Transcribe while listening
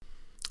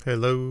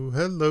Hello,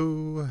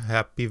 hello,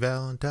 happy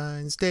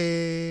Valentine's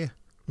Day.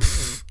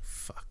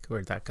 Fuck,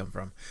 where'd that come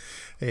from?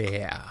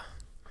 Yeah.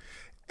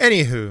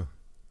 Anywho,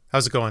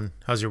 how's it going?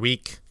 How's your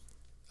week?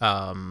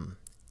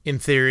 In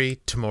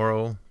theory,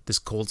 tomorrow, this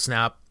cold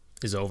snap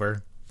is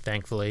over,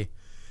 thankfully.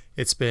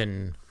 It's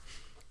been,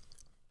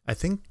 I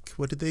think,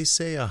 what did they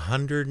say? I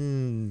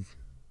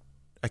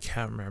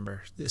can't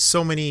remember.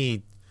 So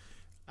many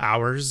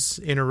hours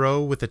in a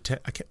row with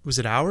was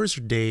it hours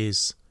or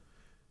days?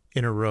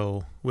 In a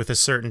row with a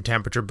certain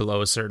temperature below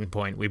a certain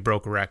point. We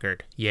broke a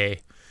record. Yay.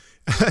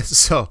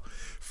 So,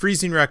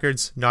 freezing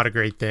records, not a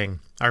great thing.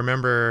 I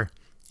remember,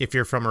 if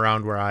you're from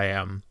around where I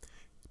am,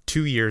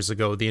 2 years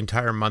ago, the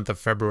entire month of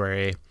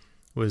February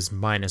was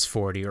minus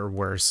 40 or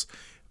worse.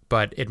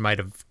 But it might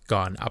have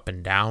gone up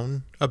and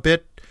down a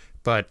bit.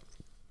 But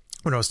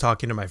when I was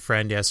talking to my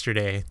friend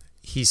yesterday,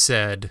 he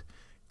said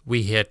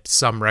we hit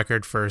some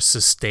record for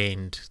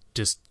sustained,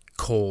 just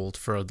cold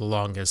for the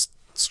longest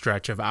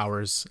stretch of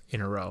hours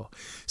in a row.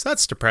 So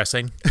that's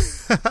depressing.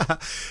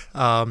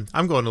 I'm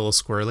going a little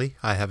squirrely.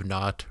 I have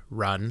not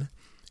run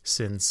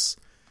since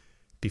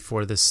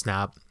before this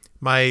snap.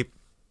 My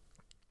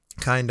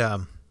kind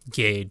of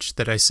gauge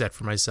that I set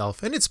for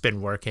myself, and it's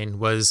been working,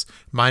 was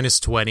minus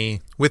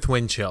 20 with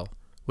wind chill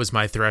was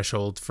my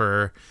threshold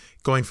for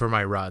going for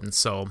my run.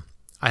 So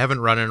I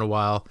haven't run in a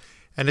while,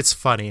 and it's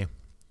funny.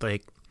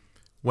 Like,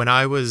 when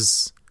I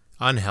was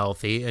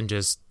unhealthy and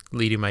just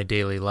leading my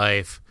daily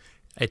life,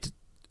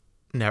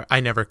 I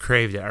never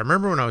craved it. I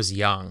remember when I was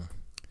young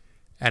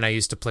and I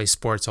used to play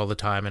sports all the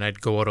time and I'd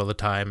go out all the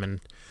time,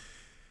 and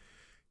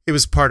it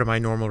was part of my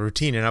normal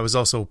routine. And I was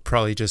also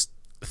probably just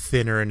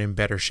thinner and in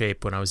better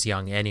shape when I was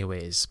young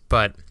anyways.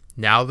 But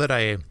now that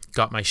I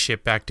got my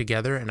shit back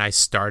together and I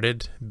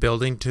started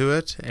building to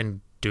it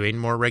and doing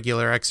more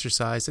regular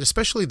exercise, and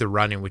especially the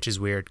running, which is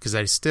weird because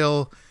I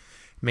still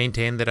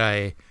maintain that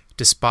I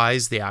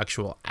despise the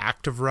actual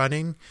act of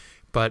running,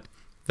 but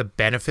the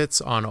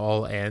benefits on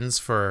all ends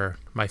for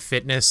my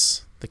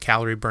fitness, the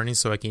calorie burning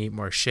so I can eat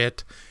more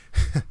shit,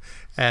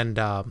 and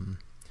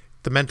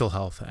the mental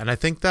health. And I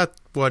think that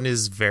one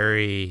is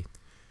very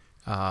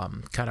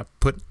kind of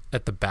put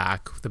at the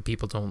back. The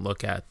people don't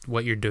look at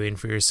what you're doing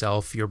for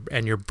yourself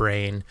and your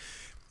brain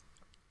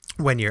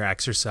when you're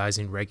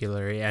exercising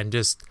regularly and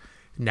just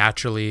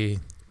naturally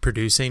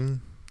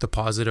producing the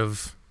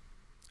positive,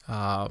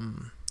 the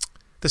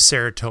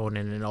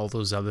serotonin and all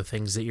those other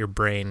things that your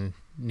brain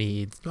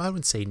needs. I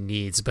wouldn't say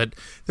needs, but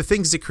the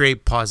things that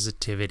create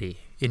positivity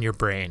in your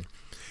brain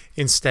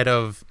instead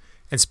of,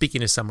 and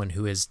speaking as someone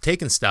who has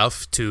taken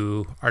stuff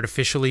to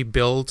artificially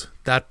build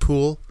that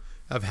pool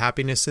of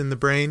happiness in the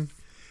brain,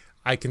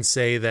 I can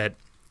say that,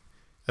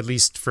 at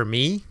least for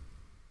me,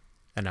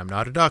 and I'm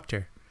not a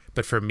doctor,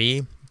 but for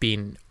me,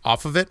 being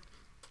off of it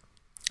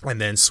and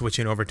then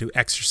switching over to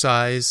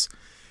exercise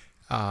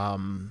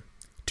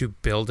to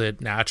build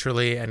it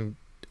naturally, and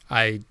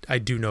I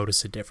do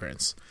notice a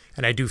difference.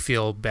 And I do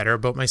feel better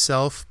about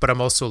myself, but I'm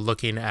also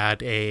looking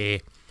at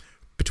a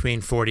between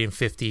 40 and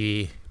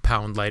 50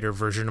 pound lighter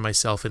version of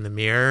myself in the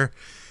mirror.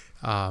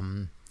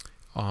 On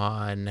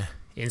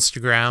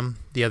Instagram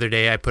the other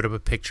day, I put up a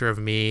picture of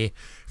me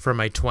from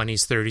my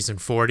 20s, 30s, and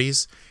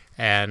 40s.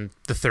 And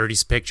the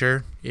 30s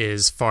picture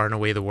is far and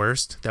away the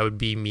worst. That would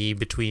be me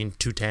between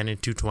 210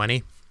 and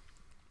 220.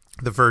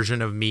 The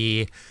version of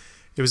me,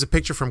 it was a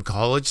picture from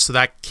college, so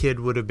that kid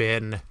would have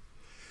been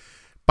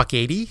buck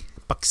 80,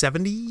 buck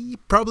 70,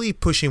 probably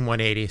pushing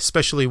 180,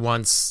 especially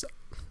once,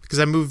 because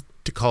I moved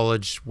to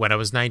college when I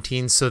was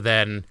 19, so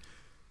then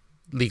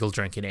legal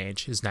drinking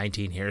age is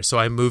 19 here. So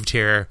I moved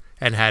here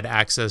and had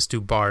access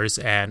to bars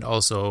and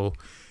also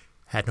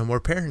had no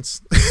more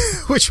parents,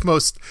 which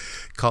most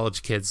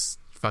college kids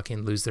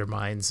fucking lose their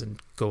minds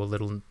and go a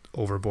little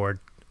overboard,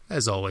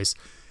 as always.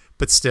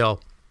 But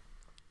still,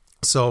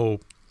 so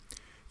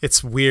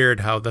it's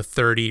weird how the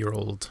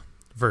 30-year-old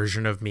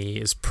version of me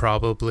is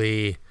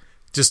probably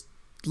just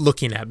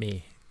looking at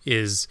me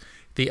is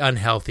the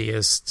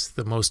unhealthiest,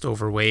 the most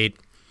overweight.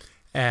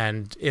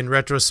 And in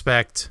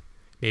retrospect,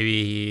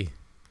 maybe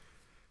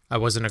I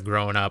wasn't a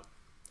grown up.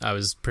 I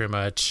was pretty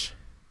much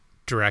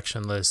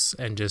directionless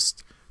and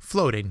just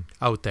floating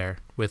out there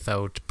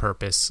without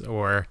purpose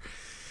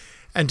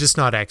and just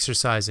not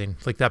exercising.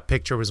 Like, that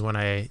picture was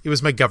it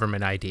was my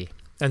government ID.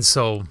 And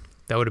so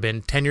that would have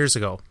been 10 years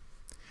ago.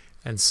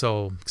 And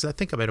so, because I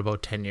think I'm at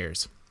about 10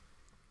 years.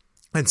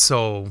 And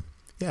so,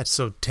 yeah,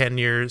 so 10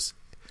 years,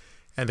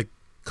 and the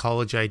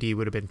college ID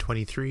would have been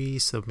 23,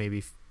 so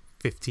maybe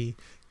 15.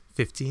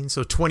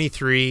 So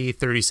 23,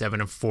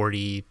 37, and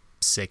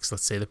 46,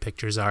 let's say the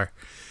pictures are.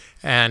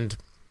 And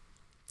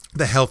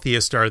the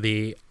healthiest are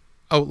the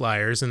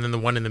outliers, and then the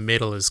one in the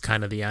middle is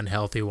kind of the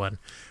unhealthy one,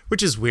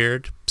 which is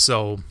weird.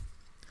 So,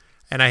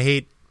 and I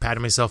hate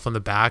patting myself on the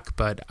back,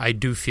 but I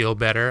do feel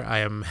better. I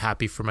am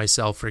happy for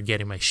myself for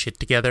getting my shit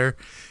together,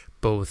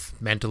 both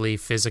mentally,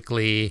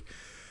 physically,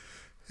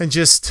 and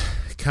just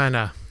kind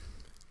of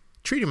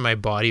treating my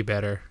body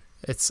better.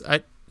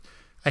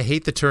 I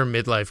hate the term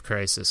midlife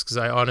crisis because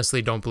I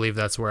honestly don't believe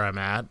that's where I'm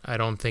at. I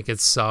don't think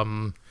it's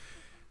some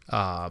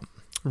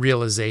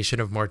realization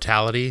of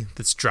mortality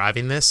that's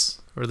driving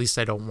this, or at least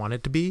I don't want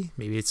it to be.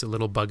 Maybe it's a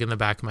little bug in the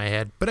back of my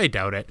head, but I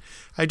doubt it.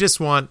 I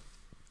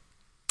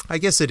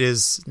guess it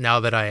is now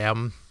that I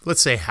am,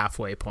 let's say,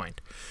 halfway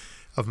point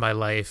of my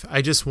life.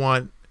 I just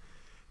want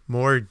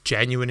more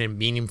genuine and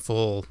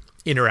meaningful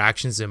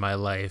interactions in my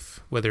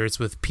life, whether it's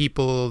with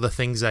people, the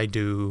things I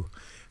do,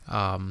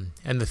 and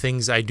the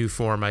things I do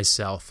for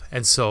myself.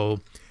 And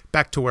so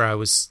back to where I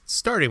was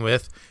starting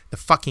with, the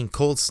fucking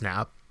cold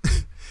snap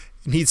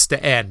needs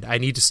to end. I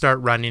need to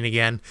start running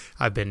again.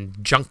 I've been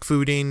junk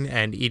fooding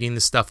and eating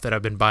the stuff that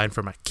I've been buying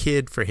for my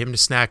kid, for him to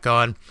snack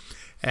on.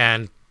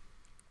 And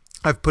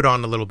I've put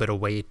on a little bit of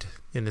weight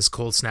in this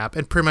cold snap.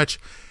 And pretty much,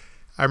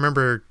 I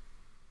remember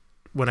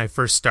when I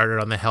first started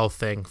on the health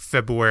thing,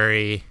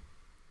 February.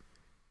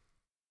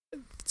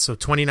 So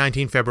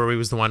 2019 February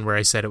was the one where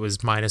I said it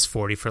was minus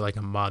 40 for like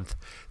a month.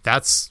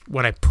 That's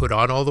when I put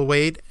on all the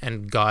weight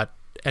and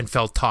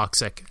felt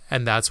toxic.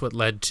 And that's what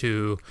led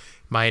to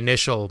my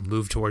initial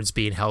move towards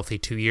being healthy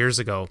 2 years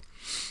ago.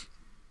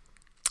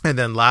 And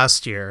then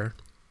last year,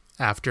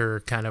 after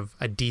kind of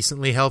a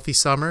decently healthy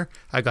summer,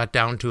 I got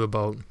down to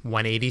about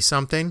 180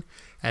 something.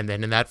 And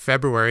then in that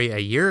February, a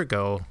year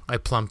ago, I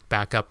plumped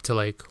back up to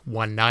like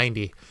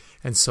 190.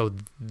 And so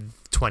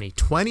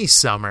 2020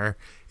 summer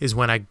is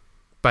when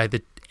by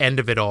the end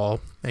of it all,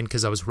 and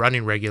because I was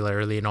running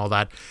regularly and all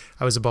that,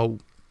 I was about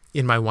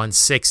in my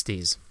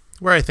 160s,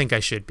 where I think I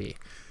should be.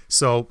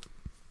 So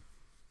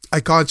I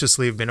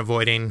consciously have been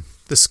avoiding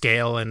the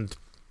scale and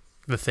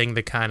the thing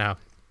that kind of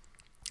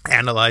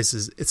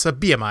analyzes. It's a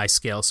BMI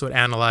scale, so it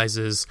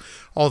analyzes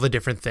all the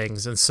different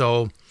things. And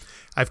so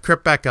I've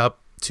crept back up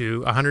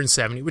to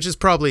 170, which is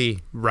probably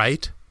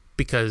right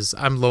because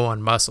I'm low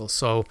on muscle.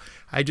 So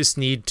I just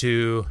need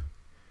to,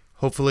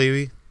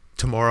 hopefully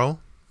tomorrow,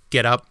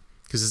 get up,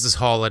 because it's this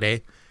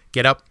holiday,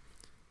 get up,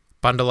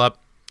 bundle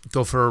up,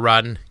 go for a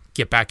run,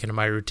 get back into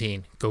my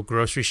routine, go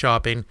grocery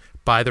shopping,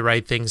 buy the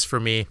right things for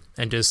me,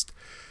 and just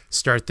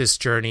start this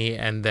journey,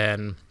 and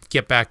then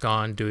get back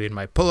on doing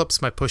my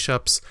pull-ups, my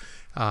push-ups,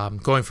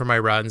 going for my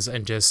runs,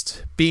 and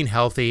just being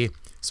healthy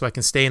so I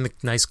can stay in the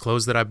nice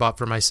clothes that I bought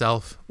for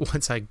myself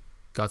once I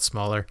got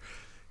smaller,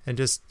 and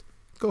just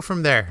go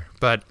from there.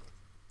 But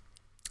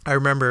I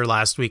remember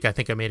last week, I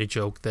think I made a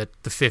joke that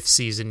the 5th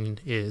season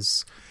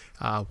is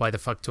Why the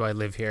Fuck Do I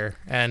Live Here?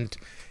 And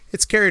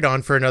it's carried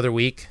on for another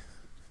week,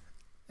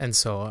 and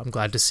so I'm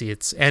glad to see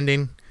it's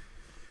ending.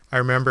 I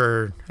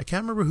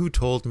can't remember who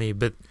told me,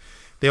 but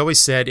they always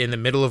said in the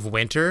middle of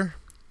winter,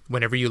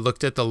 whenever you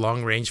looked at the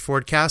long range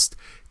forecast,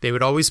 they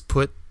would always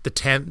put the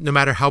 10, no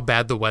matter how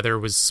bad the weather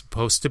was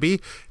supposed to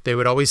be, they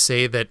would always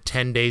say that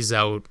 10 days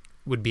out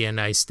would be a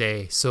nice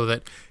day, so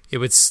that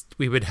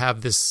we would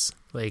have this,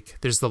 like,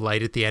 there's the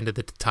light at the end of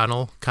the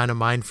tunnel kind of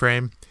mind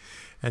frame.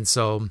 And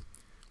so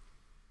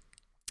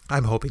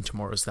I'm hoping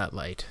tomorrow's that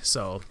light.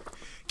 So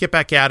get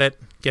back at it,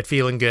 get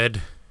feeling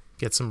good,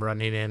 get some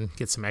running in,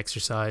 get some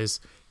exercise,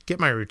 get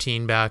my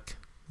routine back,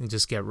 and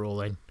just get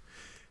rolling.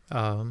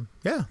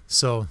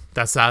 So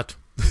that's that.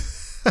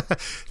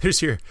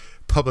 There's your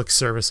public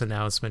service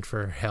announcement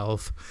for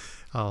health.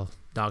 I'll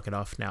knock it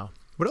off now.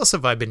 What else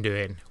have I been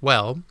doing?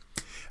 Well,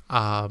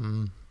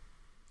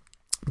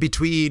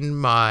 between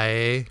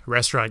my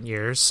restaurant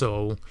years,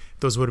 so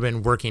those would have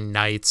been working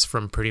nights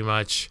from I pretty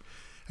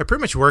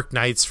much worked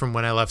nights from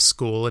when I left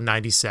school in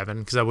 97,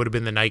 because I would have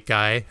been the night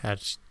guy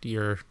at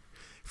your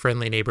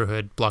friendly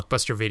neighborhood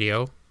Blockbuster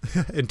Video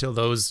until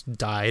those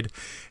died.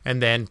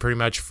 And then pretty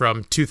much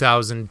from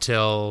 2000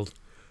 till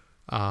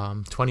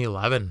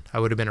 2011, I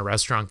would have been a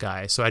restaurant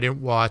guy. So I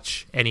didn't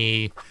watch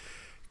any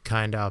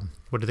kind of,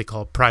 what do they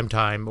call it,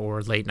 primetime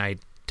or late night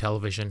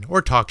television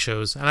or talk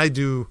shows. And I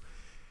do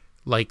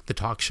like the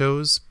talk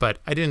shows, but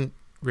I didn't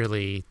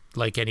really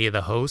like any of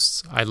the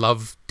hosts. I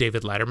love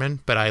David Letterman,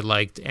 but I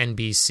liked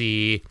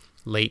NBC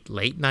late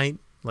night,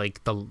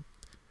 like the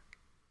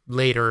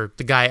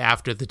guy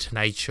after the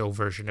Tonight Show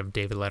version of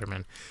David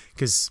Letterman,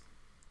 because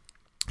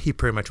he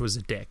pretty much was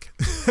a dick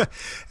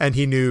and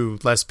he knew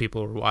less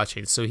people were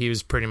watching. So he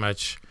was pretty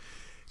much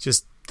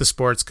just the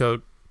sports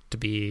coat to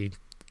be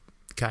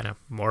kind of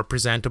more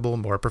presentable,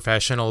 more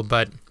professional,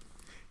 but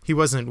he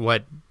wasn't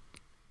what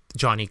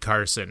Johnny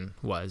Carson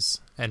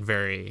was, and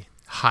very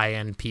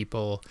high-end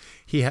people.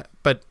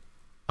 But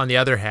on the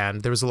other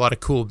hand, there was a lot of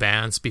cool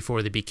bands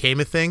before they became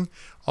a thing.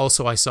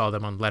 Also, I saw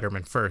them on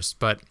Letterman first.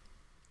 But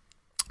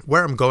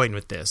where I'm going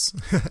with this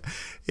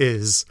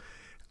is,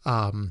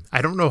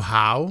 I don't know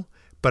how,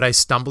 but I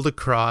stumbled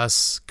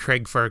across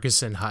Craig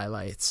Ferguson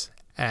highlights.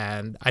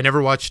 And I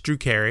never watched Drew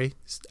Carey.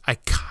 I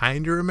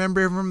kind of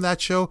remember him from that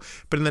show.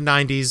 But in the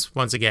 90s,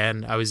 once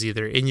again, I was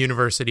either in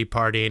university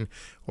partying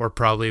or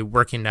probably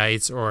working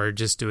nights or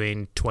just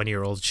doing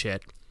 20-year-old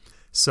shit.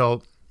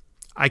 So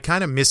I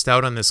kind of missed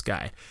out on this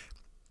guy.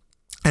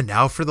 And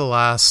now for the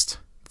last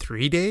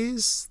 3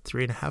 days,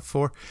 3.5,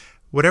 4,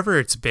 whatever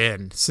it's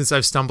been, since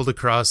I've stumbled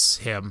across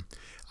him,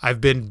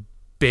 I've been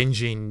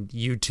binging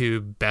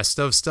YouTube best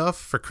of stuff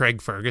for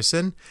Craig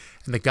Ferguson.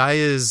 And the guy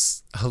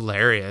is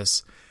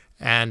hilarious.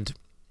 And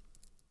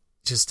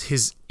just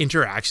his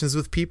interactions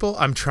with people.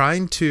 I'm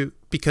trying to,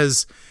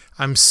 because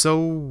I'm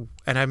so,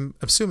 and I'm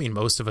assuming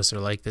most of us are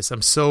like this,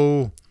 I'm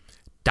so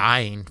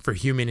dying for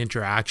human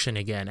interaction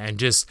again, and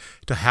just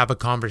to have a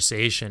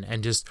conversation,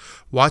 and just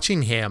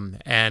watching him.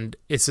 And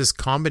it's this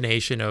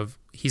combination of,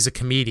 he's a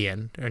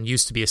comedian and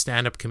used to be a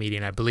stand-up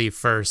comedian, I believe,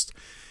 first,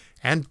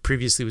 and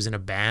previously was in a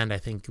band, I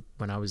think,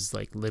 when I was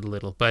like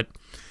little, but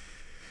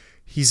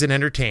he's an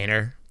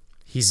entertainer.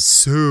 He's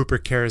super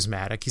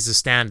charismatic. He's a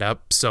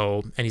stand-up,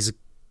 and he's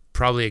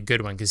probably a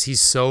good one, because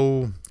he's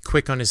so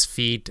quick on his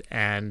feet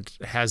and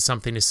has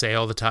something to say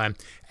all the time,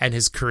 and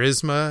his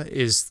charisma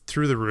is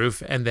through the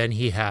roof. And then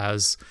he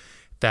has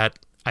that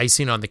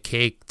icing on the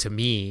cake to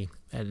me,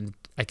 and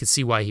I could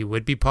see why he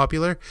would be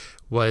popular,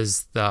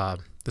 was the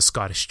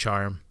Scottish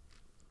charm.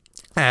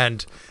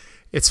 And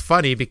it's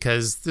funny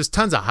because there's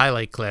tons of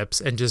highlight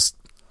clips and just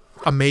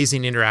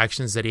amazing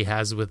interactions that he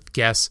has with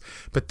guests,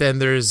 but then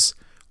there's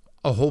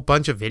a whole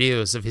bunch of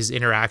videos of his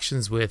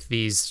interactions with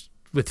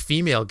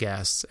female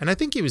guests. And I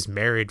think he was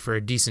married for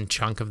a decent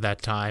chunk of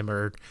that time,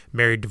 or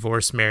married,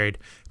 divorced, married.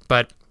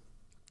 But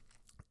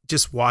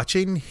just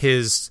watching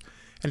his,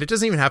 and it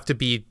doesn't even have to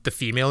be the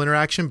female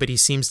interaction, but he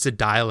seems to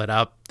dial it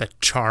up, the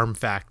charm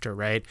factor,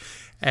 right?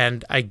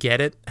 And I get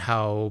it,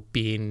 how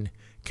being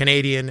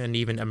Canadian and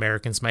even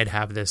Americans might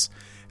have this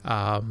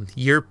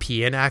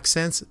European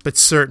accents, but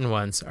certain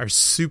ones are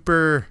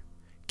super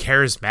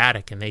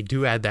charismatic, and they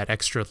do add that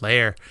extra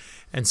layer.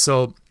 And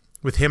so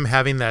with him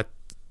having that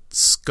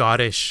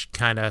Scottish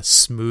kind of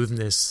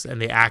smoothness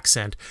and the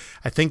accent,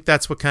 I think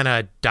that's what kind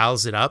of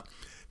dials it up,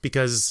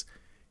 because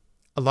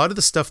a lot of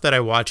the stuff that I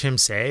watch him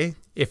say,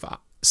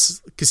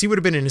 because he would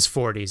have been in his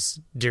 40s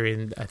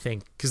during, I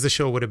think, because the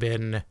show would have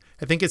been,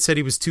 I think it said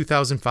he was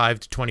 2005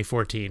 to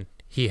 2014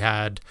 he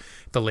had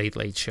the Late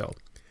Late Show,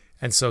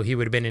 and so he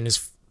would have been in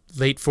his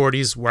late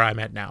 40s where I'm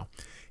at now.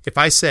 If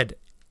I said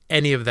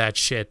any of that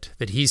shit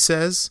that he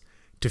says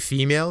to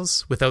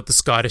females without the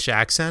Scottish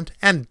accent,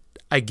 and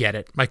I get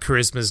it, my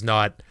charisma is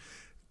not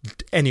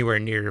anywhere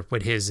near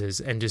what his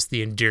is, and just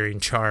the endearing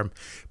charm,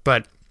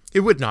 but it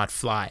would not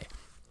fly.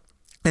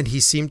 And he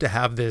seemed to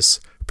have this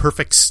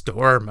perfect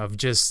storm of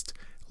just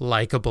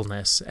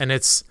likableness. And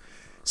it's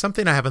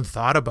something I haven't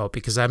thought about,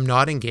 because I'm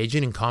not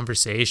engaging in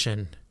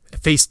conversation,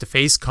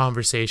 face-to-face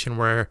conversation,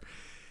 where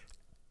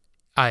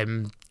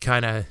I'm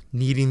kind of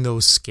needing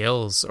those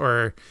skills,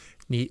 or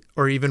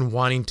even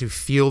wanting to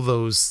feel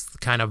those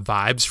kind of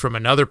vibes from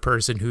another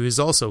person who is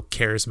also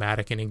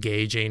charismatic and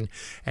engaging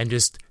and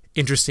just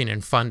interesting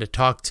and fun to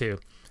talk to.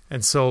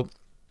 And so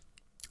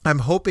I'm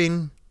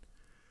hoping,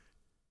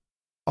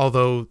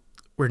 although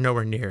we're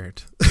nowhere near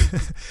it,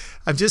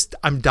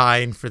 I'm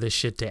dying for this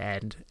shit to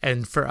end,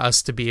 and for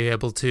us to be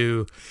able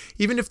to,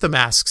 even if the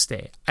masks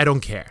stay, I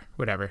don't care,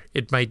 whatever.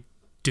 It might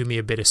do me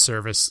a bit of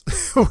service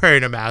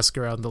wearing a mask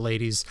around the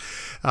ladies.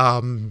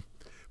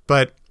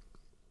 But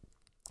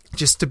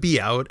just to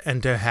be out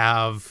and to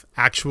have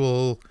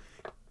actual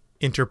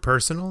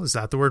interpersonal, is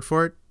that the word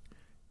for it?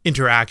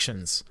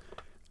 Interactions.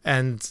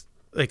 And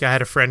like, I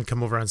had a friend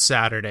come over on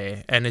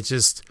Saturday, and it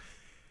just,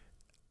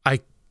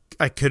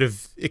 it could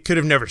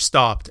have never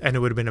stopped, and it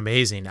would have been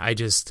amazing. I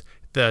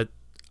didn't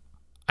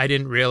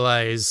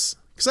realize,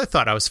 because I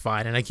thought I was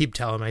fine, and I keep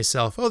telling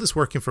myself, oh, this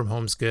working from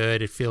home's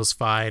good, it feels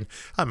fine,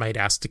 I might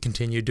ask to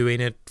continue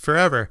doing it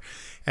forever.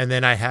 And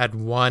then I had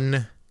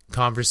one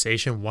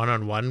conversation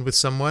one-on-one with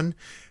someone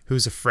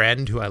who's a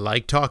friend who I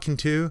like talking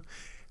to,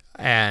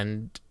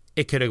 and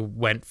it could have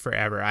went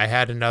forever.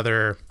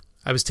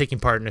 I was taking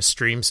part in a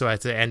stream, so I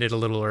had to end it a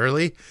little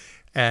early,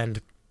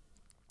 and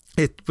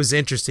it was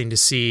interesting to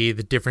see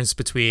the difference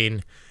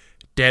between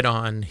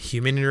dead-on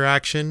human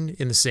interaction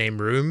in the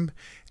same room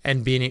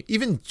and being,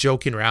 even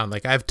joking around.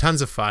 Like, I have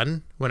tons of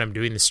fun when I'm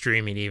doing the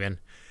streaming even,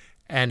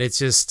 and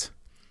it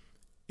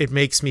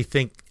makes me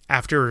think,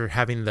 after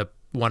having the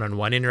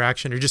one-on-one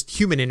interaction or just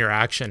human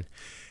interaction,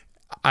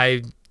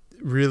 I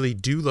really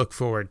do look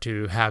forward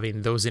to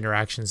having those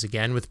interactions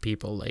again with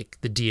people, like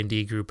the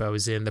D&D group I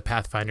was in, the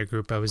Pathfinder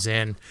group I was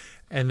in,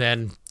 and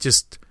then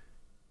just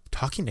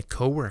talking to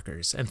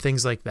coworkers and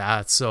things like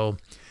that. So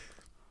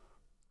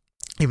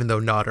even though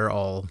not are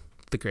all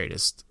the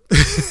greatest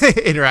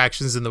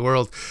interactions in the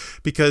world,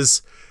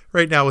 because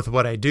right now with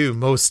what I do,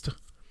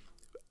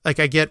 I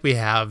get we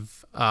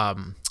have, I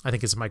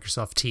think it's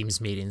Microsoft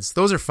Teams meetings.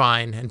 Those are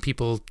fine, and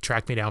people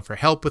track me down for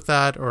help with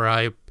that, or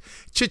I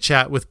chit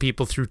chat with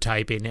people through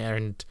typing,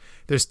 and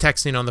there's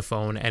texting on the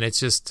phone. And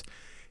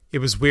it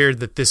was weird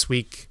that this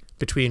week,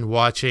 between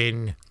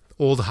watching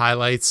old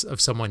highlights of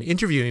someone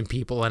interviewing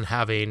people and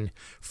having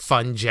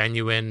fun,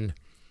 genuine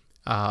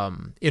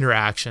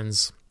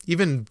interactions,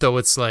 even though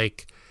it's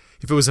like,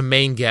 if it was a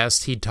main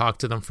guest, he'd talk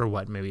to them for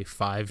maybe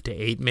 5 to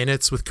 8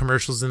 minutes with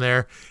commercials in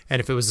there. And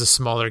if it was a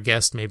smaller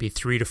guest, maybe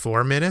 3 to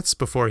 4 minutes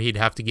before he'd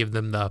have to give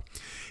them the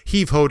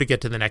heave-ho to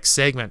get to the next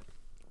segment.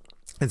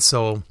 And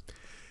so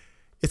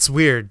it's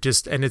weird,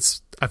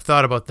 I've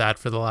thought about that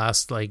for the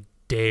last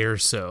day or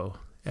so.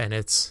 And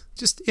it's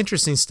just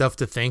interesting stuff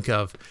to think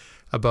of,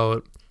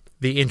 about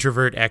the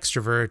introvert,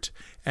 extrovert.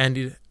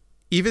 And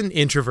even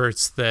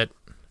introverts that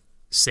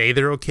say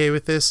they're okay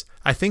with this,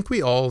 I think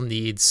we all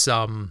need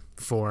some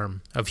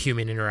form of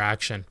human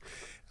interaction.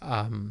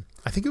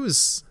 I think it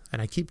was,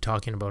 and I keep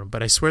talking about him,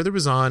 but I swear there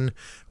was on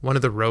one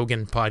of the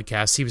Rogan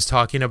podcasts, he was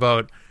talking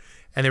about,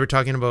 and they were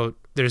talking about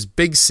there's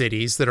big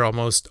cities that are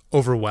almost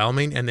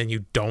overwhelming and then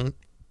you don't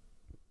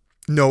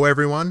know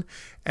everyone.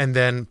 And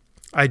then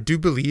I do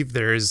believe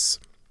there's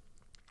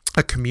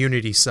a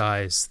community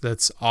size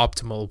that's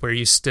optimal where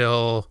you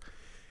still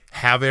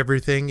have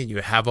everything and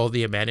you have all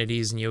the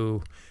amenities and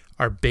you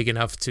are big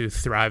enough to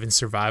thrive and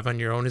survive on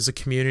your own as a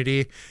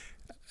community,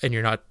 and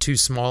you're not too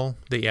small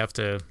that you have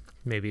to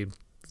maybe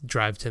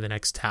drive to the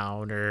next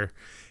town or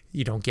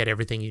you don't get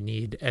everything you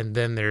need. And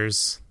then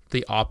there's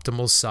the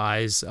optimal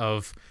size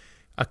of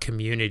a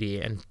community.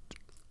 And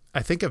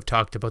I think I've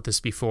talked about this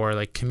before,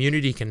 like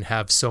community can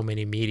have so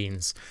many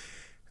meanings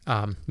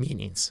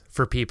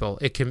for people.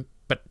 It can,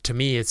 but to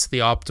me, it's the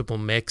optimal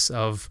mix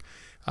of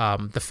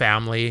the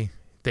family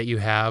that you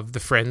have, the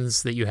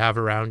friends that you have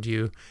around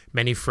you.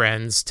 Many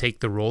friends take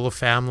the role of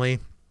family.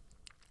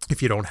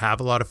 If you don't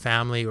have a lot of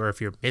family, or if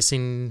you're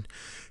missing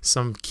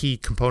some key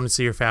components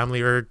of your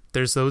family, or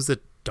there's those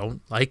that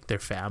don't like their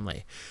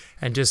family,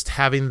 and just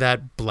having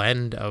that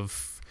blend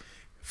of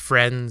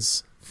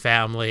friends,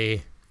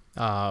 family,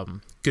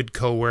 good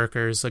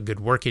coworkers, a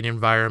good working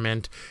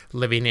environment,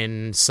 living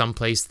in some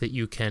place that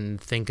you can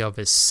think of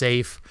as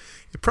safe.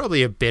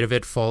 Probably a bit of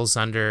it falls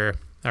under,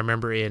 I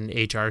remember in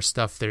HR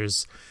stuff,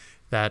 there's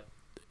that,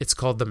 it's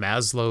called the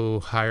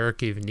Maslow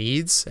hierarchy of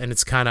needs, and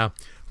it's kind of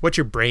what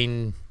your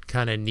brain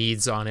kind of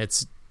needs on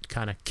its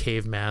kind of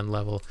caveman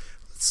level.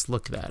 Let's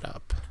look that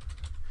up.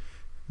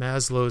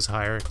 Maslow's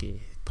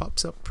hierarchy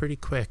pops up pretty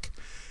quick.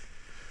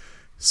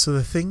 So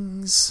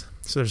there's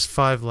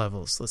 5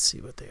 levels. Let's see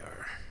what they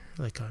are,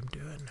 like I'm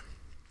doing.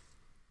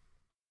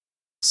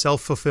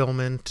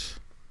 Self-fulfillment,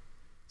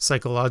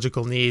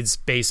 psychological needs,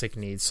 basic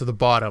needs. So the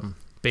bottom,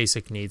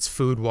 basic needs: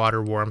 food,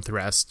 water, warmth,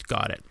 rest.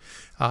 Got it.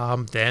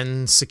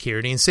 Then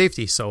security and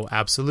safety. So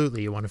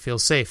absolutely, you want to feel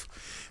safe.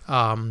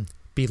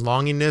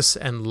 Belongingness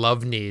and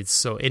love needs.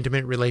 So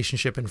intimate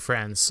relationship and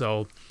friends.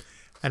 So,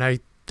 and I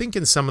think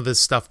in some of the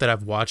stuff that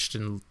I've watched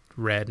and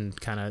read and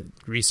kind of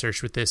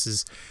researched with this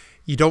is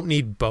you don't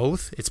need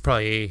both. It's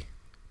probably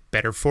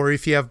better for you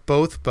if you have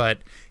both, but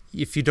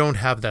if you don't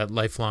have that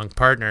lifelong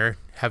partner,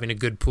 having a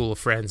good pool of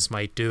friends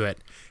might do it.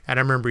 And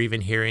I remember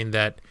even hearing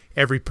that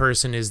every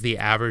person is the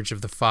average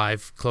of the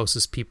 5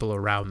 closest people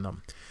around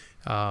them.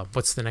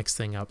 What's the next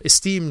thing up?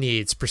 Esteem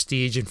needs,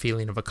 prestige and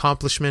feeling of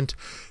accomplishment.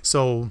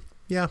 So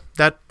yeah,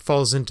 that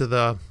falls into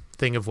the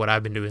thing of what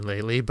I've been doing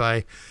lately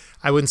by,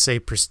 I wouldn't say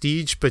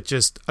prestige, but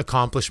just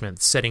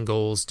accomplishments, setting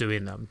goals,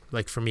 doing them.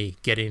 Like for me,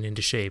 getting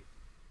into shape,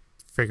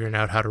 figuring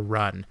out how to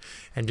run,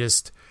 and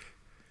just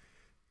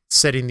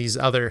setting these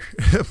other,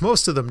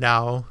 most of them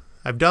now,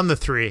 I've done the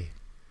 3,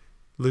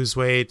 lose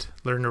weight,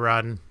 learn to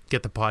run,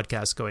 get the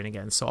podcast going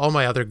again. So all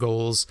my other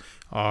goals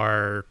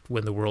are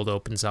when the world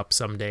opens up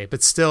someday,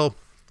 but still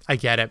I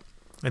get it.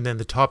 And then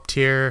the top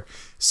tier,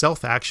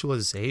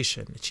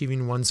 self-actualization,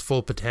 achieving one's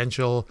full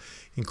potential,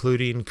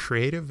 including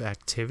creative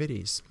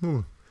activities.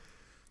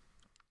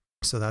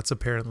 So that's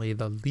apparently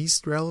the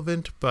least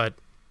relevant, but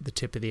the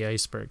tip of the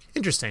iceberg.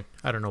 Interesting.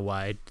 I don't know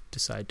why I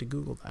decided to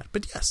Google that,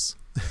 but yes.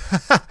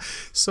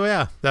 So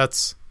yeah,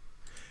 that's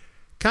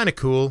kind of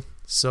cool.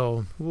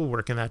 So we'll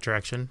work in that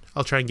direction.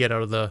 I'll try and get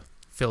out of the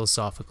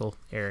philosophical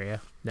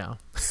area now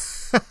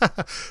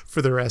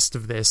for the rest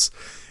of this.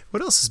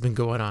 What else has been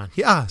going on?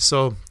 Yeah,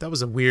 so that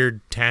was a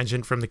weird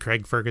tangent from the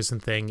Craig Ferguson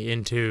thing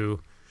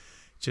into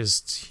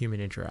just human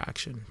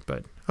interaction,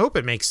 but I hope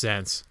it makes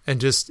sense.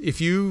 And just,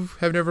 if you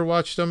have never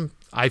watched him,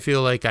 I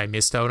feel like I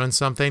missed out on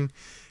something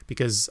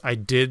because I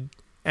did.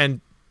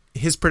 And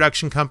his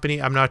production company,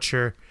 I'm not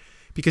sure,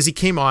 because he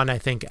came on, I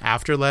think,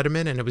 after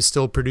Letterman, and it was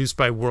still produced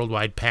by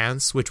Worldwide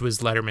Pants, which was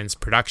Letterman's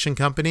production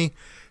company.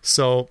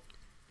 So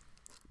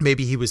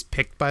maybe he was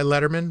picked by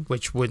Letterman,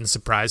 which wouldn't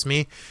surprise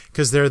me,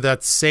 because they're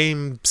that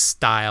same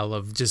style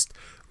of just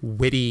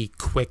witty,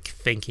 quick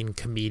thinking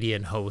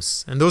comedian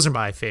hosts. And those are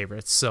my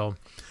favorites. So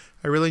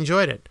I really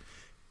enjoyed it.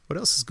 What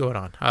else is going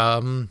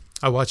on?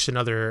 I watched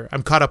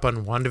I'm caught up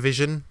on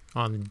WandaVision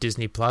on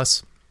Disney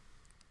Plus.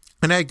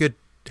 And I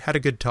had a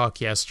good talk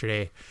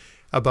yesterday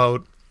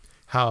about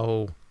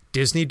how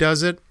Disney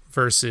does it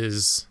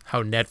versus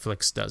how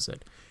Netflix does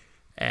it.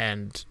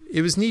 And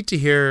it was neat to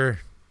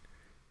hear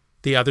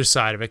the other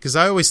side of it, because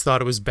I always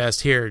thought it was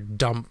best here,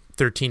 dump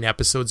 13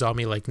 episodes on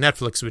me like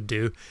Netflix would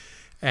do,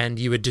 and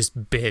you would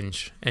just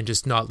binge and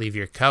just not leave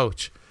your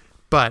couch.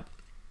 But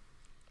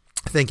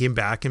thinking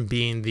back and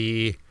being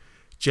the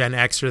Gen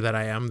Xer that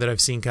I am, that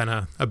I've seen kind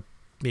of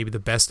maybe the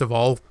best of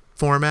all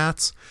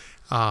formats,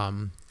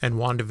 and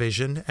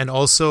WandaVision, and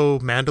also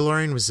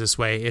Mandalorian was this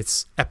way.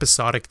 It's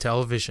episodic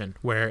television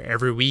where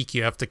every week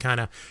you have to kind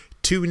of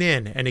tune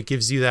in, and it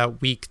gives you that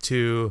week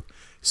to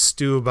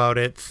stew about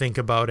it, think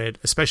about it,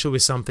 especially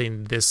with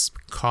something this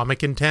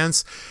comic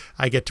intense.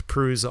 I get to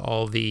peruse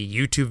all the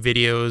YouTube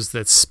videos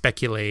that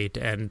speculate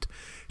and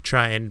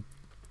try and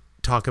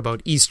talk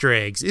about Easter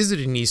eggs. Is it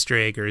an Easter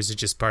egg or is it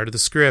just part of the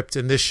script?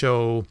 And this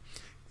show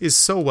is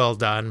so well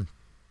done.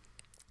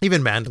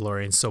 Even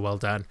Mandalorian's so well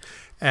done.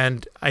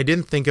 And I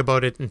didn't think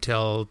about it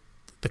until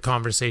the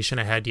conversation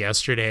I had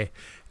yesterday,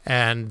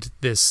 and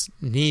this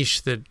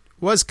niche that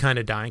was kind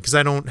of dying, because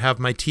I don't have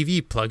my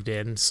TV plugged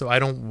in, so I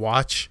don't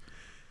watch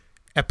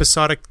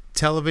episodic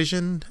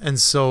television. And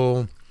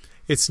so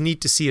it's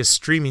neat to see a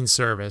streaming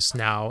service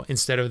now,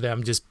 instead of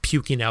them just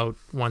puking out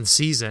one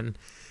season,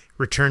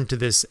 return to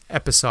this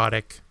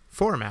episodic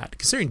format.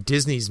 Considering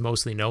Disney's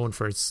mostly known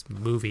for its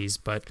movies,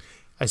 but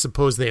I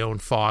suppose they own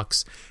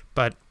Fox,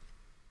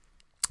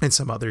 and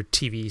some other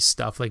TV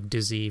stuff like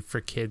Disney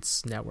for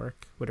Kids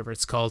Network, whatever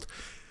it's called.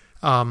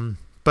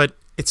 But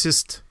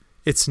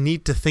it's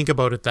neat to think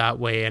about it that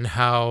way, and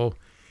how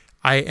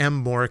I am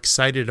more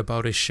excited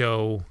about a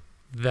show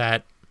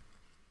that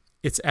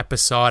it's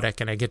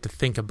episodic and I get to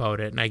think about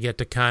it, and I get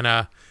to kind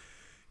of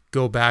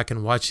go back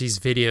and watch these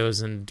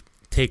videos and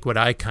take what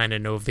I kind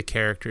of know of the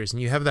characters.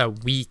 And you have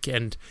that week,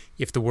 and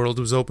if the world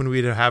was open,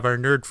 we'd have our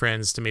nerd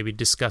friends to maybe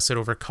discuss it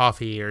over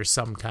coffee or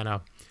some kind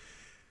of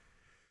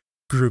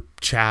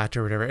group chat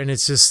or whatever. And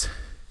it's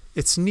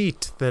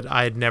neat that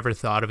I had never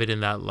thought of it in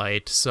that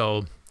light.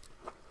 So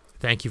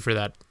thank you for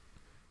that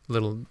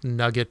little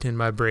nugget in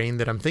my brain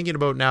that I'm thinking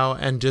about now,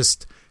 and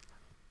just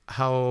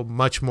how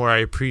much more I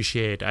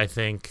appreciate, I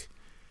think,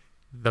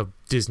 the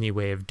Disney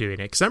way of doing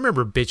it. Because I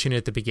remember bitching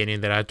at the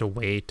beginning that I had to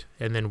wait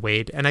and then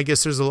wait. And I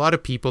guess there's a lot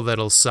of people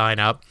that'll sign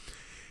up,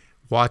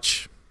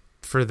 watch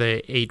for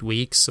the 8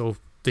 weeks, so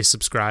they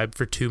subscribe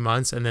for 2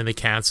 months and then they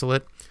cancel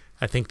it.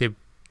 I think they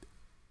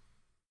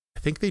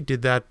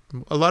did that.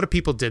 A lot of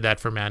people did that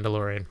for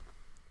Mandalorian.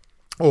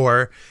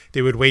 Or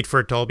they would wait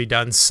for it to all be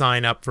done,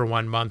 sign up for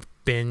 1 month,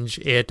 binge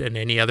it and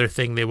any other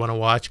thing they want to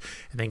watch,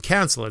 and then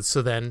cancel it.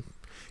 So then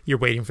you're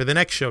waiting for the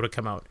next show to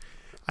come out.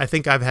 I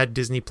think I've had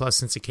Disney Plus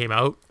since it came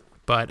out,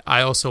 but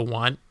I also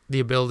want the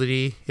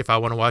ability, if I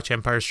want to watch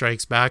Empire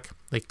Strikes Back,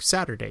 like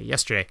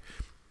yesterday,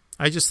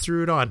 I just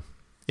threw it on.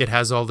 It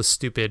has all the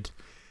stupid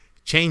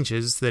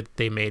changes that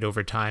they made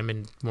over time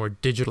and more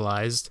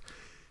digitalized.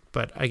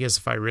 But I guess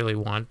if I really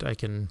want, I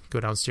can go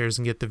downstairs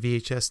and get the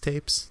VHS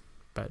tapes.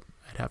 But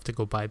I'd have to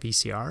go buy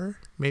VCR,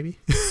 maybe.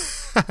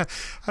 I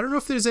don't know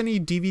if there's any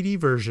DVD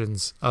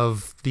versions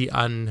of the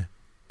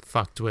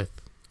unfucked with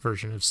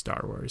version of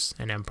Star Wars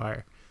and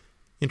Empire.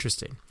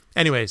 Interesting.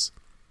 Anyways,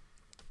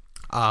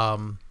 I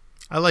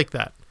like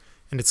that.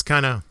 And it's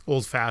kind of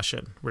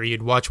old-fashioned, where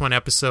you'd watch one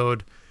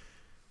episode,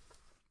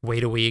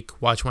 wait a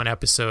week, watch one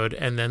episode,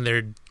 and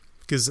then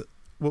because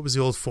what was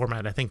the old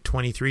format? I think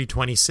 23,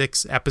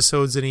 26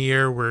 episodes in a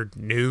year were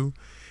new.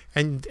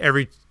 And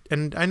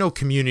I know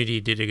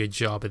Community did a good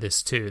job of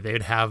this too.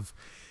 They'd have,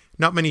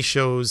 not many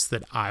shows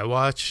that I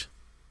watch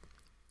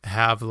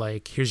have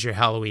like, here's your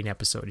Halloween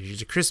episode,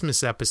 here's your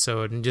Christmas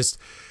episode, and just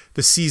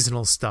the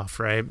seasonal stuff,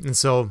 right? And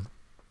so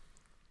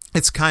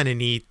it's kind of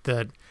neat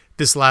that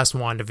this last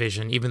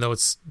WandaVision, even though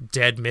it's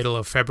dead middle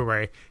of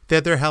February, they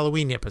had their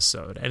Halloween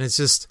episode. And it's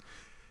just,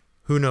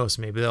 who knows,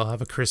 maybe they'll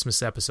have a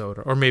Christmas episode,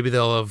 or maybe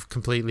they'll have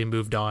completely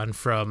moved on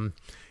from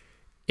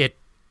it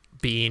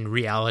being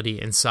reality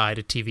inside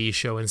a TV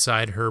show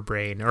inside her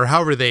brain, or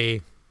however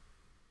they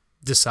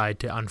decide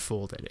to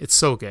unfold it. It's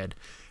so good.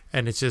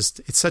 And it's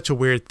such a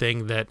weird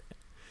thing that,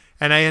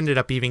 and I ended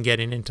up even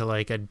getting into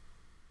like a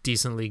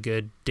decently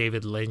good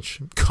David Lynch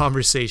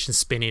conversation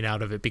spinning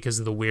out of it because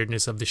of the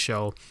weirdness of the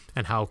show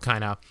and how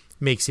kind of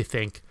makes you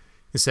think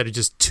instead of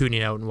just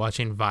tuning out and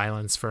watching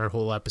violence for a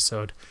whole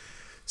episode.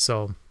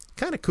 So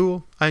kind of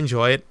cool. I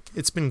enjoy it.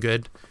 It's been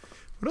good.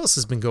 What else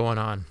has been going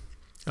on?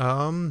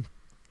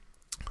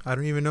 I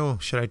don't even know.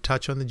 Should I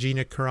touch on the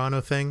Gina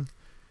Carano thing?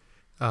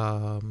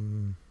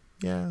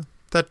 Yeah,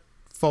 that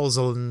falls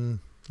along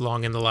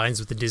in the lines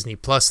with the Disney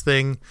Plus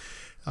thing.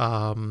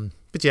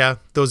 But yeah,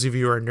 those of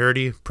you who are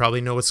nerdy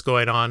probably know what's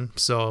going on.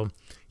 So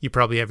you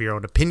probably have your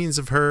own opinions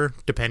of her,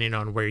 depending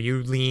on where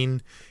you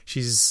lean.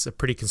 She's a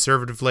pretty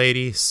conservative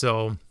lady,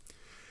 so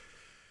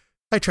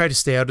I try to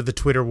stay out of the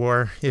Twitter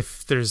war.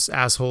 If there's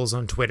assholes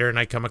on Twitter and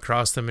I come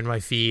across them in my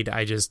feed,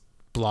 I just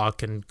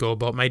block and go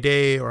about my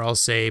day, or I'll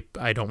say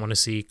I don't want to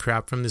see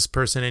crap from this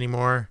person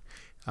anymore.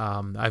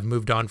 I've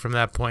moved on from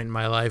that point in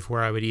my life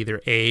where I would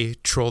either A,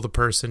 troll the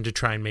person to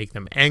try and make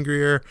them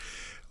angrier,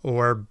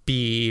 or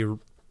B,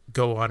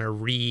 go on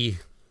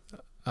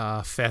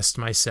a fest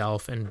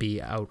myself and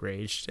be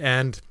outraged.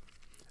 And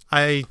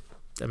I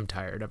am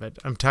tired of it.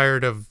 I'm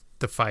tired of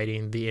the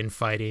fighting, the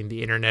infighting,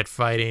 the internet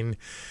fighting,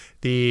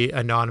 the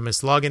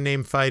anonymous login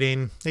name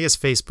fighting. I guess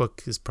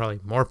Facebook is probably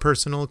more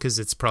personal because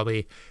it's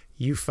probably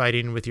you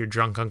fighting with your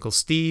drunk Uncle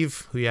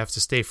Steve, who you have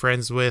to stay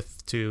friends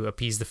with to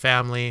appease the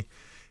family,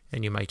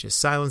 and you might just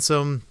silence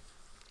them.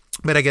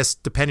 But I guess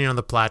depending on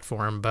the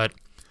platform, but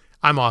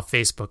I'm off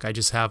Facebook. I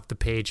just have the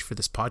page for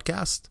this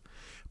podcast.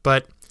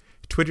 But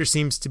Twitter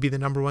seems to be the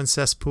number one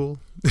cesspool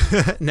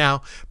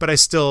now. But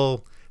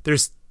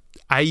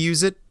I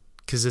use it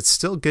because it's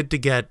still good to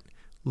get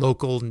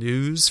local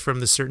news from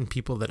the certain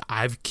people that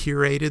I've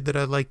curated that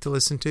I like to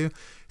listen to.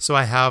 So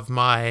I have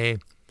my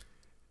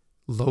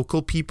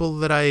local people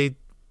that I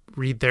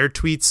read their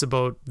tweets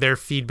about their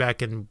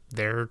feedback and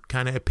their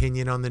kind of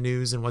opinion on the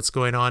news and what's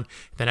going on.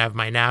 Then I have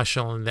my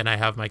national, and then I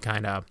have my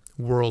kind of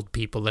world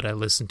people that I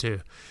listen to.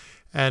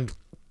 And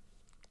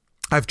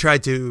I've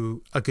tried to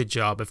do a good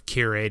job of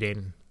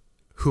curating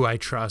who I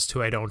trust,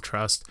 who I don't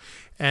trust.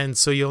 And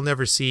so you'll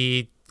never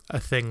see a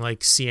thing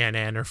like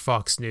CNN or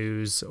Fox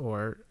News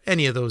or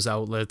any of those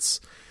outlets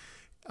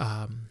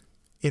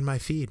in my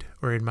feed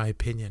or in my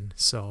opinion.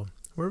 So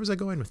where was I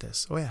going with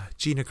this? Oh yeah,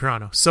 Gina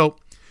Carano. So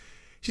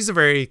she's a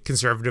very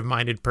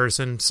conservative-minded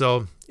person.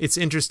 So it's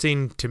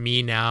interesting to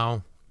me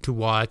now to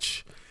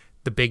watch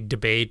the big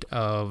debate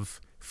of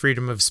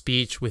freedom of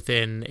speech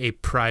within a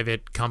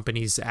private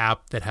company's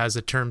app that has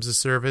a terms of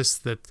service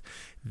that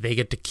they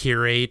get to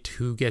curate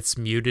who gets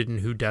muted and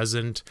who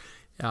doesn't,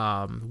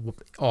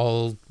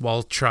 all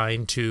while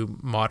trying to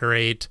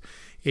moderate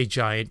a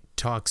giant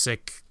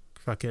toxic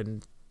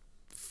fucking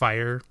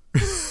fire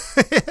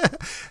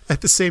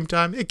at the same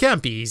time. It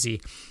can't be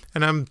easy.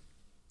 And I'm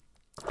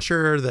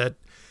sure that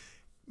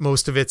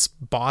most of it's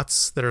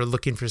bots that are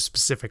looking for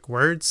specific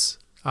words.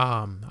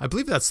 I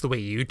believe that's the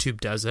way YouTube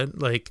does it.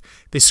 Like,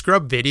 they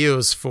scrub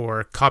videos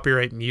for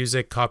copyright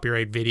music,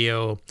 copyright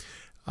video,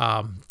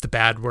 the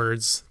bad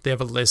words. They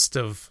have a list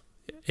of,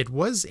 it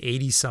was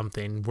 80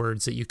 something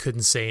words that you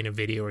couldn't say in a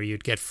video or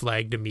you'd get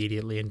flagged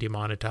immediately and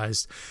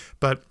demonetized.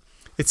 But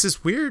it's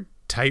this weird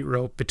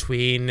tightrope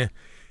between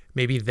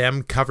maybe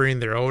them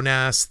covering their own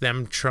ass,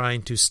 them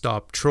trying to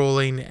stop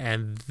trolling,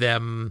 and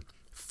them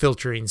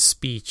filtering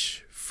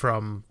speech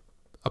from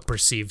a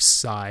perceived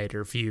side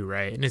or view,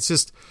 right? And it's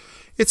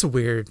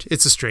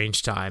a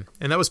strange time.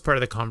 And that was part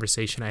of the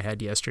conversation I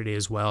had yesterday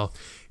as well,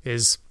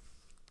 is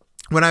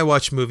when I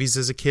watched movies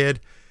as a kid,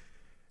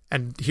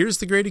 and here's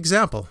the great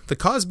example. The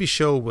Cosby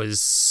Show was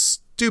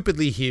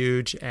stupidly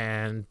huge,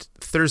 and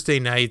Thursday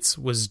nights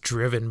was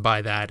driven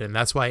by that, and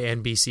that's why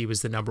NBC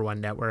was the number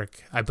one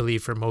network, I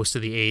believe, for most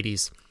of the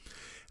 80s.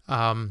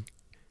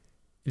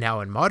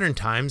 Now, in modern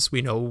times,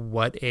 we know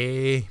what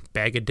a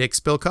bag of dicks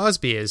Bill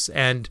Cosby is,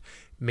 and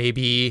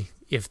maybe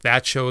if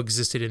that show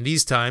existed in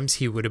these times,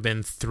 he would have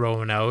been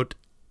thrown out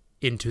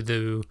into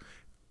the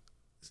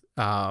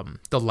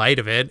light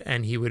of it,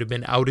 and he would have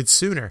been outed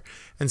sooner.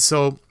 And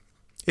so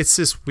it's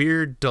this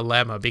weird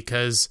dilemma,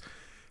 because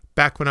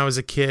back when I was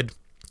a kid,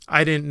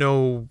 I didn't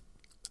know.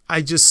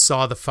 I just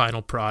saw the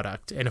final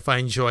product, and if I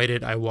enjoyed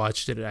it, I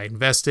watched it, I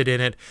invested in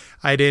it.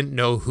 I didn't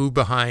know who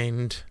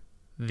behind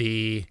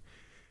the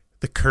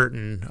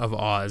curtain of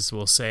Oz,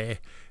 we'll say,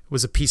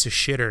 was a piece of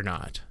shit or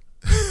not.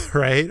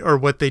 Right? Or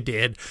what they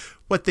did,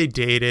 what they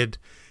dated.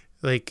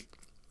 Like,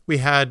 we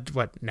had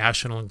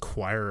National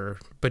Enquirer,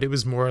 but it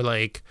was more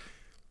like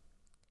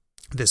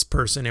this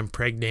person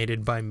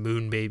impregnated by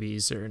moon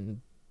babies or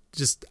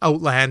just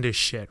outlandish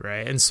shit,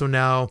 right? And so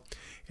now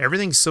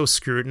everything's so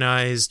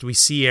scrutinized. We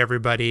see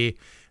everybody,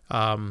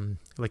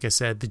 like I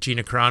said, the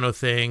Gina Carano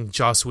thing,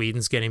 Joss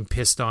Whedon's getting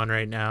pissed on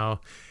right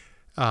now.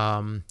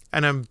 And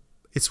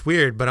it's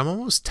weird, but I'm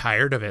almost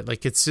tired of it.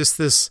 Like, it's just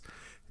this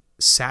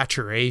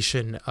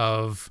saturation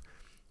of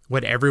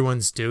what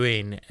everyone's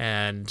doing,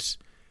 and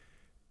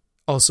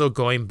also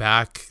going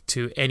back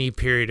to any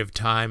period of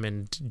time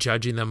and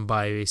judging them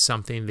by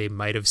something they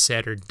might have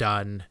said or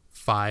done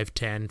 5,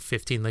 10,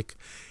 15. Like,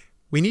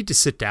 we need to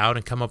sit down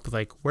and come up with,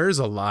 like, where's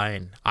a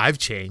line? I've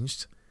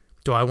changed.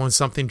 Do I want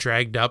something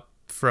dragged up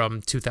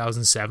from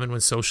 2007 when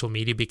social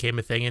media became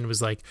a thing and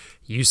was like,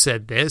 you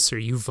said this or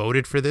you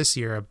voted for this,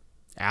 you're a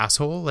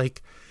asshole?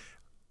 Like,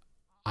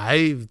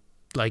 I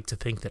like to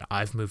think that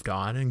I've moved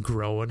on and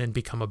grown and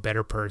become a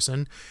better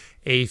person,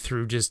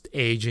 through just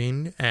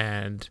aging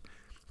and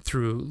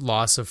through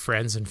loss of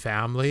friends and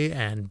family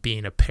and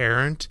being a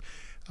parent,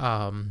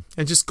 and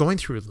just going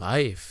through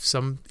life.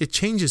 It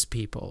changes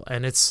people,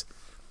 and it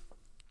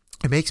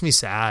makes me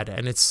sad.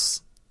 And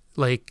it's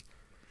like,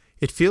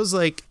 it feels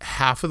like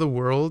half of the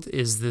world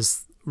is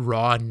this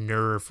raw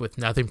nerve with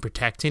nothing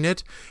protecting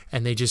it,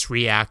 and they just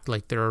react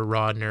like they're a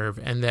raw nerve.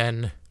 And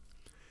then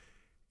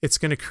it's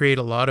going to create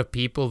a lot of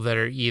people that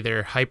are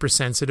either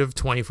hypersensitive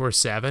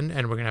 24/7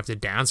 and we're going to have to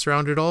dance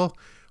around it all,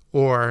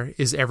 or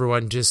is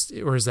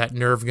that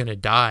nerve going to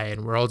die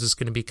and we're all just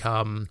going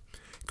to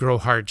grow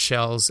hard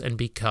shells and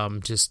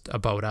become just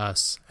about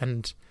us?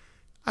 And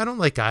I don't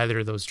like either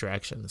of those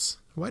directions.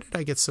 Why did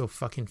I get so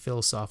fucking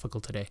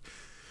philosophical today?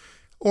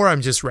 Or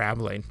I'm just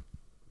rambling.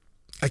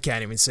 I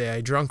can't even say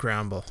I drunk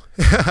ramble.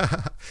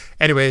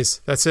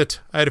 Anyways, that's it.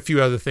 I had a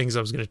few other things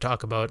I was going to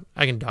talk about.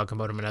 I can talk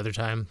about them another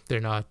time. They're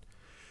not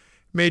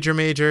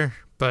major,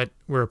 but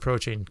we're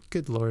approaching,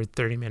 good Lord,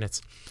 30 minutes.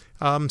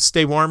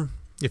 Stay warm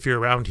if you're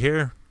around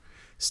here.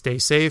 Stay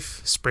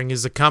safe. Spring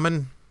is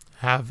a-coming.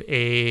 Have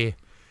a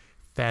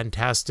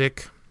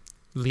fantastic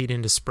lead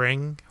into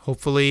spring.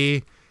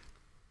 Hopefully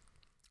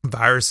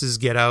viruses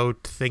get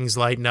out, things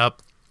lighten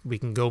up. We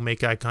can go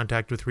make eye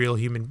contact with real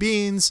human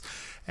beings.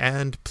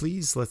 And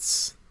please,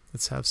 let's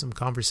have some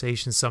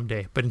conversations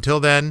someday. But until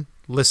then,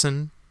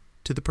 listen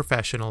to the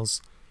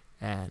professionals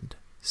and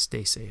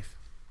stay safe.